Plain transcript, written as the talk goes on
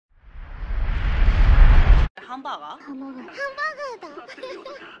hamburger. Hamburger.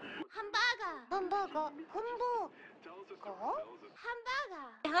 Hamburger.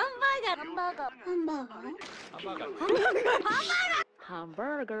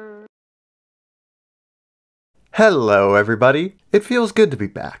 Hamburger. Hello everybody, it feels good to be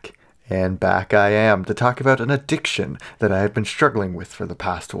back. And back I am to talk about an addiction that I have been struggling with for the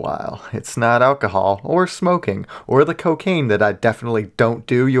past while. It's not alcohol, or smoking, or the cocaine that I definitely don't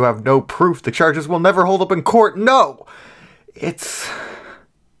do. You have no proof. The charges will never hold up in court. No! It's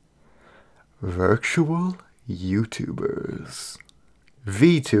virtual YouTubers.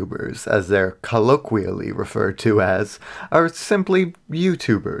 Vtubers, as they're colloquially referred to as, are simply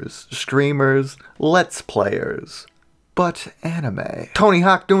YouTubers, streamers, Let's Players. But anime. Tony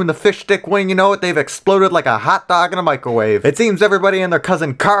Hawk doing the fish stick wing, you know what? They've exploded like a hot dog in a microwave. It seems everybody and their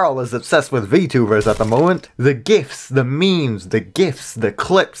cousin Carl is obsessed with VTubers at the moment. The GIFs, the memes, the GIFs, the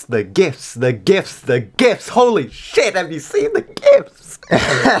clips, the GIFs, the GIFs, the GIFs. Holy shit, have you seen the GIFs?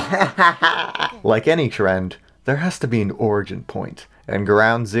 Like any trend, there has to be an origin point. And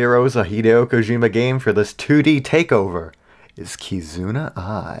Ground Zero's a Hideo Kojima game for this 2D takeover is Kizuna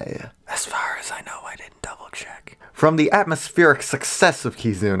Eye. As far as I know, I didn't double check. From the atmospheric success of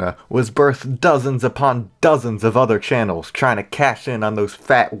Kizuna was birthed dozens upon dozens of other channels trying to cash in on those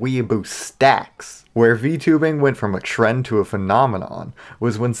fat weeaboo stacks. Where VTubing went from a trend to a phenomenon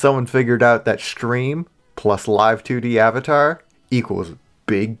was when someone figured out that stream plus live 2D avatar equals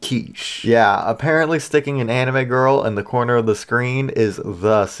big quiche. Yeah, apparently sticking an anime girl in the corner of the screen is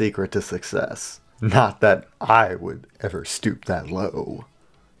the secret to success. Not that I would ever stoop that low.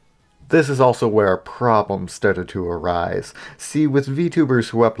 This is also where problems started to arise. See, with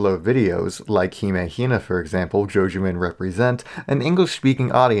VTubers who upload videos, like Hime Hina for example, Jojuman represent, an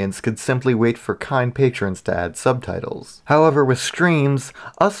English-speaking audience could simply wait for kind patrons to add subtitles. However, with streams,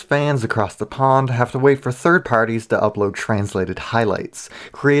 us fans across the pond have to wait for third parties to upload translated highlights,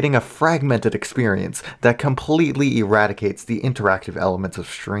 creating a fragmented experience that completely eradicates the interactive elements of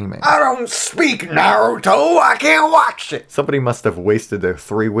streaming. I don't speak Naruto, I can't watch it! Somebody must have wasted their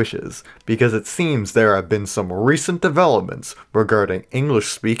 3 wishes. Because it seems there have been some recent developments regarding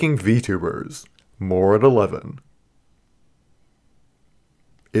English-speaking VTubers. More at 11.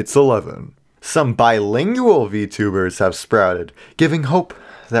 It's 11. Some bilingual VTubers have sprouted, giving hope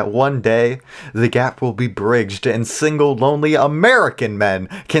that one day the gap will be bridged and single lonely American men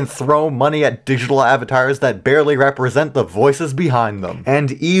can throw money at digital avatars that barely represent the voices behind them.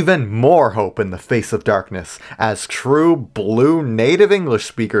 And even more hope in the face of darkness as true blue native English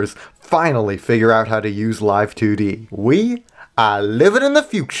speakers finally figure out how to use live 2D. We are living in the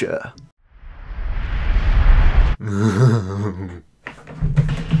future.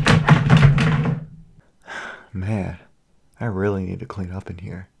 Man, I really need to clean up in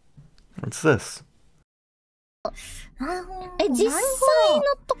here. What's this? 実際の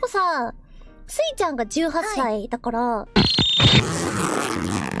とこさ、スイちゃんが18歳だから。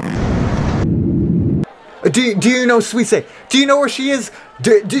Do you know Suisei? Do you know where she is?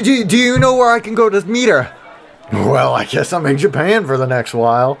 Do you know where I can go to meet her? Well, I guess I'm in Japan for the next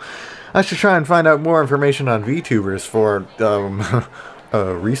while. I should try and find out more information on VTubers for,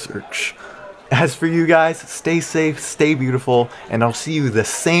 research. As for you guys, stay safe, stay beautiful, and I'll see you the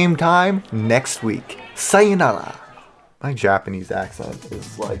same time next week. Sayonara! My Japanese accent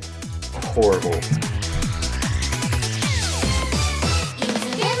is, like, horrible.